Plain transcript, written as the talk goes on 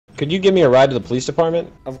Could you give me a ride to the police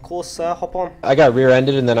department? Of course, sir. Hop on. I got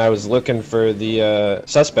rear-ended and then I was looking for the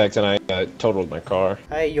suspect and I totaled my car.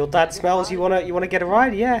 Hey, your dad smells. You wanna get a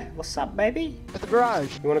ride? Yeah. What's up, baby? At the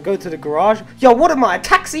garage. You wanna go to the garage? Yo, what am I, a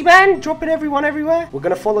taxi man? Dropping everyone everywhere? We're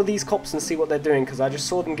gonna follow these cops and see what they're doing because I just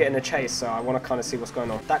saw them getting a chase, so I wanna kind of see what's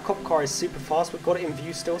going on. That cop car is super fast. We've got it in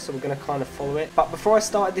view still, so we're gonna kind of follow it. But before I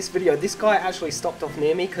started this video, this guy actually stopped off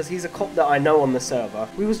near me because he's a cop that I know on the server.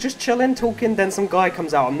 We was just chilling, talking, then some guy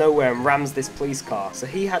comes out of nowhere and rams this police car. So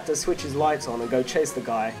he had to switch his lights on and go chase the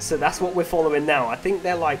guy. So that's what we're following now. I think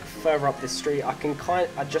they're like further up this street. I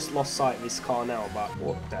just lost sight of this car now, but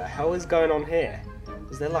what the hell is going on here?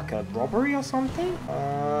 Is there like a robbery or something?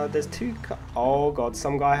 There's two oh god,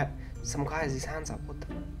 some guy has his hands up. What the?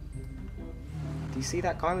 Do you see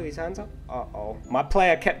that guy with his hands up? Uh-oh. My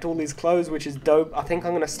player kept all his clothes, which is dope. I think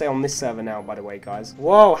I'm gonna stay on this server now, by the way, guys.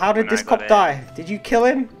 Whoa, how did this cop die? Did you kill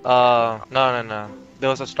him? No. There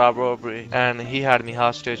was a stop robbery, and he had me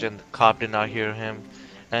hostage, and the cop did not hear him,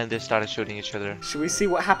 and they started shooting each other. Should we see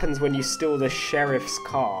what happens when you steal the sheriff's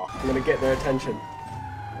car? I'm gonna get their attention.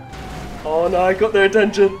 Oh no, I got their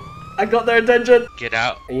attention. I got their attention. Get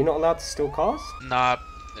out. Are you not allowed to steal cars? Not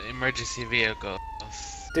emergency vehicle.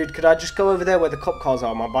 Dude, could I just go over there where the cop cars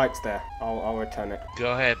are? My bike's there. I'll return it.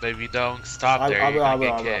 Go ahead, but if you don't stop there, you're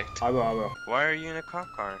gonna get kicked. I will. Why are you in a cop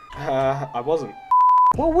car? I wasn't.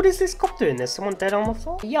 Well, what is this cop doing? There's someone dead on the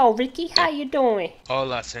floor? Yo, Ricky, how you doing?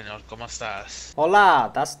 Hola, señor, ¿cómo estás?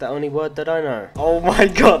 Hola, that's the only word that I know. Oh my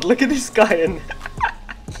god, look at this guy in...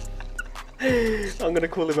 I'm gonna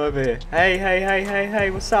call him over here. Hey,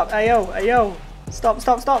 what's up? Hey yo,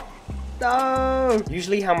 stop. No!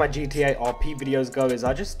 Usually how my GTA RP videos go is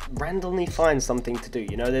I just randomly find something to do,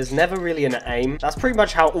 you know? There's never really an aim. That's pretty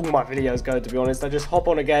much how all my videos go, to be honest. I just hop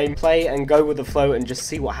on a game, play, and go with the flow and just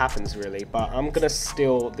see what happens, really. But I'm gonna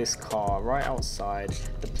steal this car right outside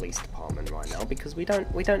the police department right now because we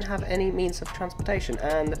don't have any means of transportation.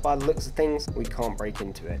 And by the looks of things, we can't break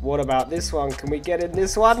into it. What about this one? Can we get in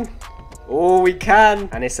this one? Oh, we can.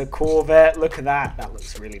 And it's a Corvette. Look at that. That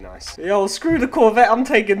looks really nice. Yo, screw the Corvette. I'm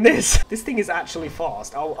taking this. This thing is actually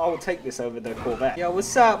fast. I'll take this over the Corvette. Yo,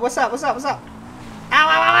 what's up?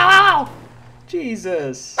 Ow.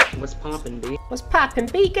 Jesus. What's poppin', B? What's poppin',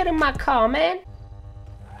 B? Get in my car, man.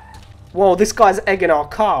 Whoa, this guy's egging our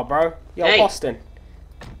car, bro. Yo, hey. Boston.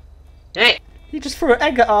 Hey. He just threw an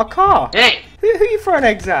egg at our car. Hey. Who you throwing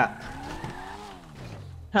eggs at?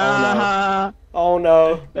 Oh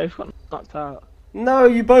no. Both got knocked out. No,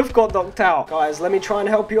 you both got knocked out. Guys, let me try and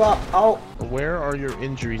help you up. Oh. Where are your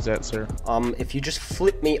injuries at, sir? If you just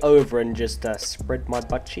flip me over and just spread my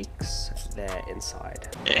butt cheeks, they're inside.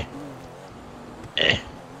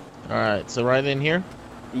 Alright, so right in here?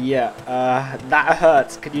 Yeah, that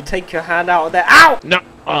hurts. Could you take your hand out of there? Ow! No!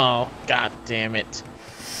 Oh, god damn it.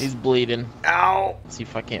 He's bleeding. Ow! Let's see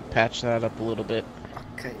if I can't patch that up a little bit.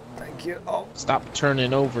 Okay, thank you. Oh. Stop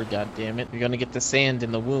turning over, god damn it. You're gonna get the sand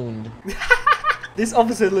in the wound. This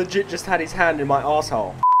officer legit just had his hand in my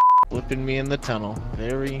asshole. Flipping me in the tunnel.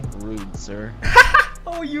 Very rude, sir.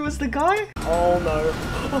 Oh, you was the guy? Oh no.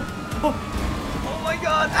 Oh my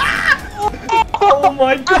god. Ah! Oh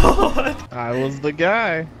my god. I was the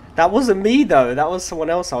guy. That wasn't me though. That was someone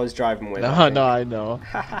else I was driving with. No, I know.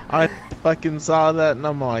 I fucking saw that and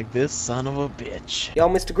I'm like, this son of a bitch. Yo,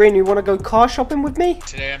 Mr. Green, you want to go car shopping with me?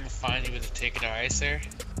 Today I'm gonna find you with a ticket, alright, sir?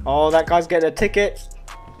 Oh, that guy's getting a ticket.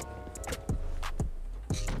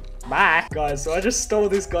 Bye. Guys, so I just stole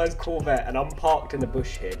this guy's Corvette and I'm parked in the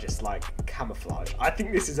bush here, just like camouflage. I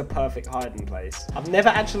think this is a perfect hiding place. I've never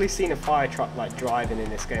actually seen a fire truck like driving in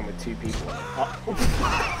this game with two people.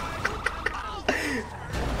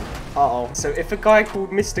 Uh-oh. So if a guy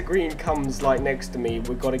called Mr. Green comes like next to me,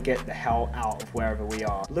 we've got to get the hell out of wherever we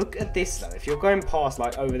are. Look at this though. If you're going past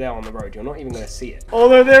like over there on the road, you're not even going to see it. Oh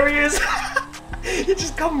no, there he is. He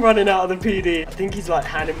just come running out of the PD. I think he's like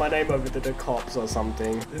handing my name over to the cops or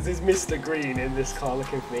something. This is Mr. Green in this car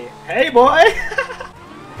looking for me. Hey boy.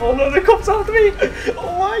 Oh no, the cop's after me!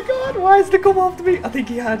 Oh my god, why is the cop after me? I think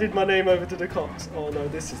he handed my name over to the cops. Oh no,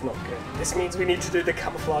 this is not good. This means we need to do the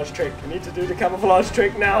camouflage trick. We need to do the camouflage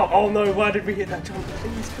trick now. Oh no, why did we hit that jump?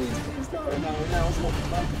 Please, no, now's not the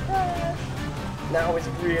time to crash. Now is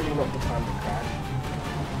really not the time to crash.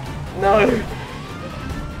 No!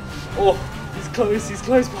 Oh, he's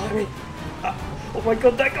close behind me. Oh my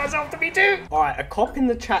god, that guy's after me too! Alright, a cop in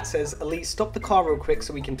the chat says, Elite, stop the car real quick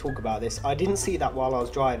so we can talk about this. I didn't see that while I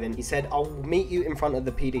was driving. He said, I'll meet you in front of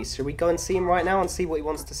the PD. Should we go and see him right now and see what he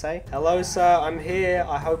wants to say? Hello, sir, I'm here.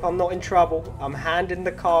 I hope I'm not in trouble. I'm handing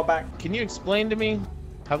the car back. Can you explain to me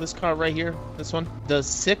how this car right here, this one, does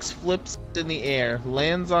 6 flips in the air,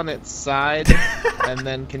 lands on its side, and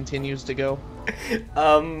then continues to go?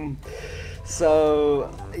 So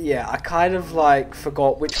yeah, I kind of like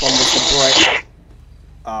forgot which one was the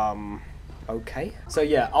brake. Okay. So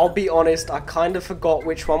yeah, I'll be honest, I kind of forgot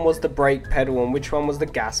which one was the brake pedal and which one was the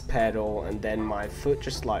gas pedal, and then my foot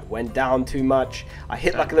just like went down too much. I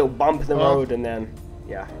hit like a little bump in the road, and then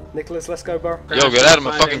yeah. Nicholas, let's go, bro. Yo, get out of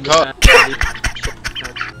my fucking car.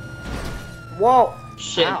 Whoa.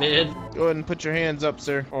 Shit, Ow. man. Go ahead and put your hands up,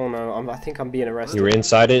 sir. Oh no, I think I'm being arrested. You were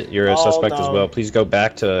inside it. You're a Oh, suspect as no. well. Please go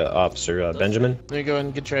back to Officer Benjamin. Let me go ahead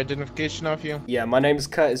and get your identification off you. Yeah, my name is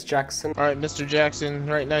Curtis Jackson. Alright, Mr. Jackson,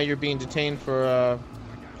 right now you're being detained for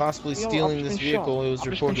possibly stealing this vehicle. It was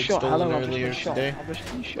reported stolen earlier today. I've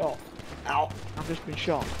just been shot. Ow. I've just been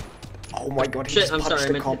shot. Oh my god, he Shit, just I'm punched sorry, I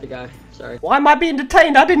the meant to cop. hit the guy. Sorry. Why am I being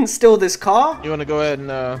detained? I didn't steal this car. You want to go ahead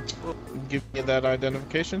and give me that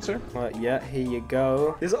identification, sir? Yeah, here you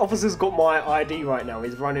go. This officer's got my ID right now.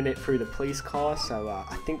 He's running it through the police car, so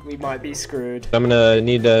I think we might be screwed. I'm gonna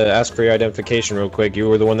need to ask for your identification real quick. You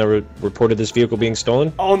were the one that reported this vehicle being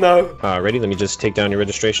stolen? Oh no. Ready? Let me just take down your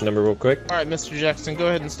registration number real quick. Alright, Mr. Jackson, go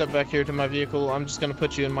ahead and step back here to my vehicle. I'm just going to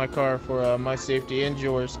put you in my car for my safety and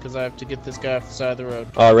yours, because I have to get this guy off the side of the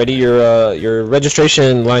road. Ready? Your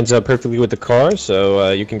registration lines up perfectly with the car,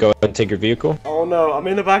 so you can go ahead and take your vehicle. Oh no, I'm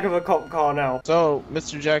in the back of a cop car now. So,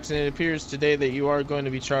 Mr. Jackson, it appears today that you are going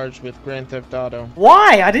to be charged with Grand Theft Auto.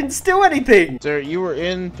 Why? I didn't steal anything. Sir, you were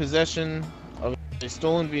in possession of a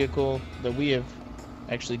stolen vehicle that we have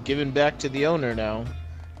actually given back to the owner now.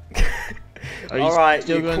 Are you Alright,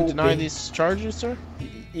 still you going to caught deny me. these charges, sir?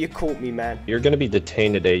 You caught me, man. You're gonna be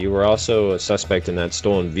detained today. You were also a suspect in that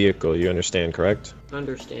stolen vehicle. You understand, correct?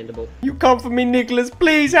 Understandable. You come for me, Nicholas.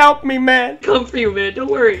 Please help me, man. Come for you, man. Don't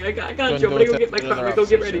worry. I got you. I'm gonna go get my car. I'm gonna go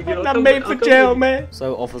get ready. Dude. I'm made for jail, man.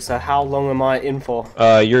 So, officer, how long am I in for?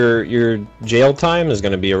 Your jail time is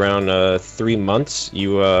gonna be around 3 months.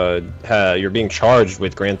 You're being charged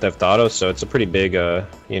with Grand Theft Auto, so it's a pretty big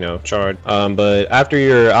charge. But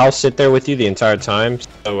after I'll sit there with you the entire time.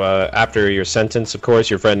 So after your sentence, of course,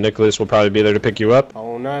 your friend Nicholas will probably be there to pick you up.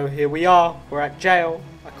 Oh no, here we are. We're at jail.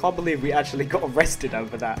 I can't believe we actually got arrested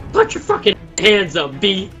over that. Put your fucking hands up,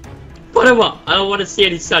 B. Put him up. I don't want to see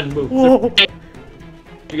any sudden moves. Whoa.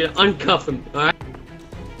 You're gonna uncuff him, alright?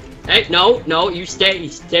 Hey, no, you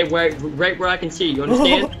stay right where I can see you,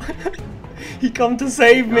 understand? He come to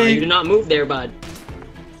save You me. do not move there, bud.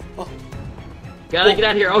 Oh. Gotta get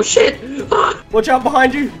out of here. Oh shit! Ah! Watch out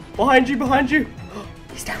behind you. Behind you, behind you.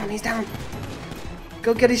 He's down, he's down.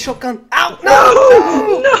 Go get his shotgun. Ow!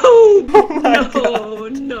 No! No! Oh my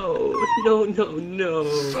No!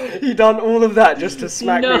 He done all of that just to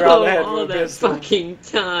smack me around the head all with a that pistol. fucking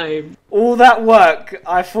time. All that work.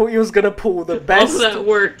 I thought he was gonna pull the best. All that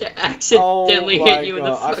work to accidentally Oh my hit you in the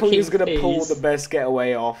God. fucking I thought he was gonna face. pull the best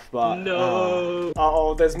getaway off, but No.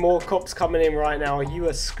 uh-oh, there's more cops coming in right now. You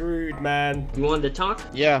are screwed, man. You wanted to talk?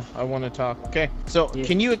 Yeah, I want to talk. Okay, so Yeah.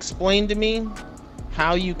 can you explain to me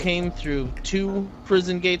how you came through 2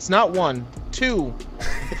 prison gates, not 1, 2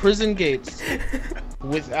 prison gates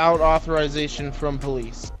without authorization from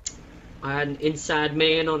police? I had an inside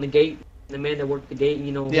man on the gate. The man that worked the gate, he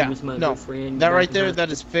Yeah, was my no, good friend. that right there,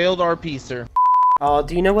 that is failed RP, sir.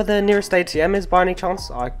 Do you know where the nearest ATM is by any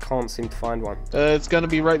chance? I can't seem to find one. It's gonna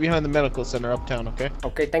be right behind the medical center uptown, okay?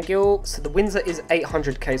 Okay, thank you. So the Windsor is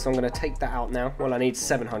 800k, so I'm going to take that out now. Well, I need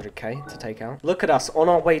 700k to take out. Look at us on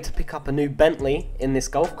our way to pick up a new Bentley in this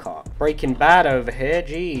golf cart. Breaking Bad over here,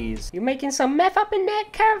 jeez. You making some meth up in that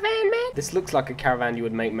caravan, man? This looks like a caravan you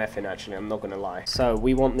would make meth in, actually, I'm not going to lie. So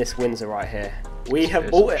we want this Windsor right here. We have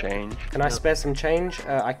bought it. Change. Can I spare some change?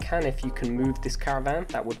 I can if you can move this caravan.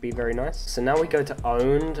 That would be very nice. So now we go to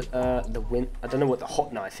owned. I don't know what the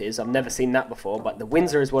hot knife is. I've never seen that before, but the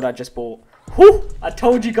Windsor is what I just bought. Whew! I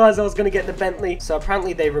told you guys I was going to get the Bentley. So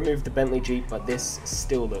apparently they removed the Bentley Jeep, but this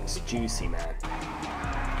still looks juicy, man.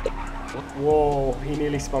 Whoa, he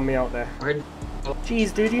nearly spun me out there. Pardon?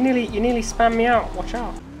 Jeez, dude, you nearly spun me out. Watch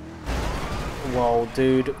out. Whoa,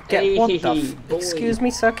 dude. What the boy. Excuse me,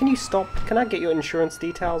 sir, can you stop? Can I get your insurance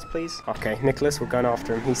details, please? Okay, Nicholas, we're going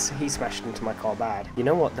after him. He smashed into my car bad. You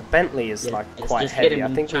know what? The Bentley is, like, quite just hit heavy.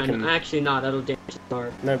 him I think we trying can... to, actually, not. That'll damage the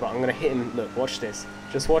car. No, but I'm gonna hit him. Look, watch this.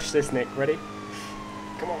 Just watch this, Nick. Ready?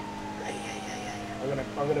 Come on. Hey.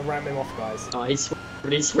 I'm gonna ram him off, guys. Oh, he's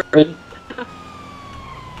swerving. He's swerving.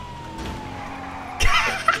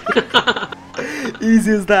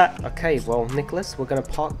 Easy as that. Okay, well, Nicholas, we're gonna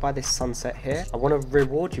park by this sunset here. I want to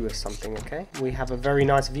reward you with something, okay? We have a very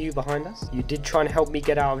nice view behind us. You did try and help me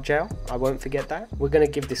get out of jail. I won't forget that. We're gonna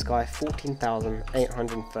give this guy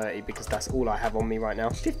 14,830 because that's all I have on me right now.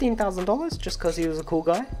 $15,000 just because he was a cool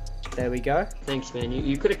guy. There we go. Thanks, man.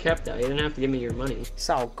 You could have kept that. You didn't have to give me your money. It's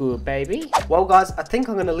all good, baby. Well, guys, I think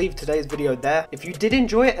I'm going to leave today's video there. If you did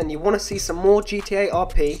enjoy it and you want to see some more GTA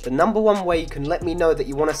RP, the #1 way you can let me know that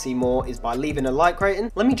you want to see more is by leaving a like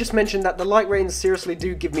rating. Let me just mention that the like ratings seriously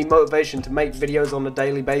do give me motivation to make videos on a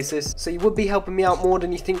daily basis. So you would be helping me out more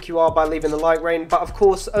than you think you are by leaving the like rating. But of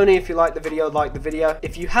course, only if you like the video, like the video.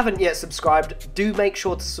 If you haven't yet subscribed, do make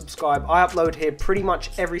sure to subscribe. I upload here pretty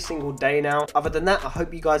much every single day now. Other than that, I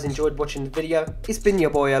hope you guys enjoyed watching the video. It's been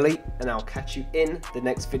your boy Elite, and I'll catch you in the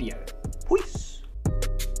next video. Peace.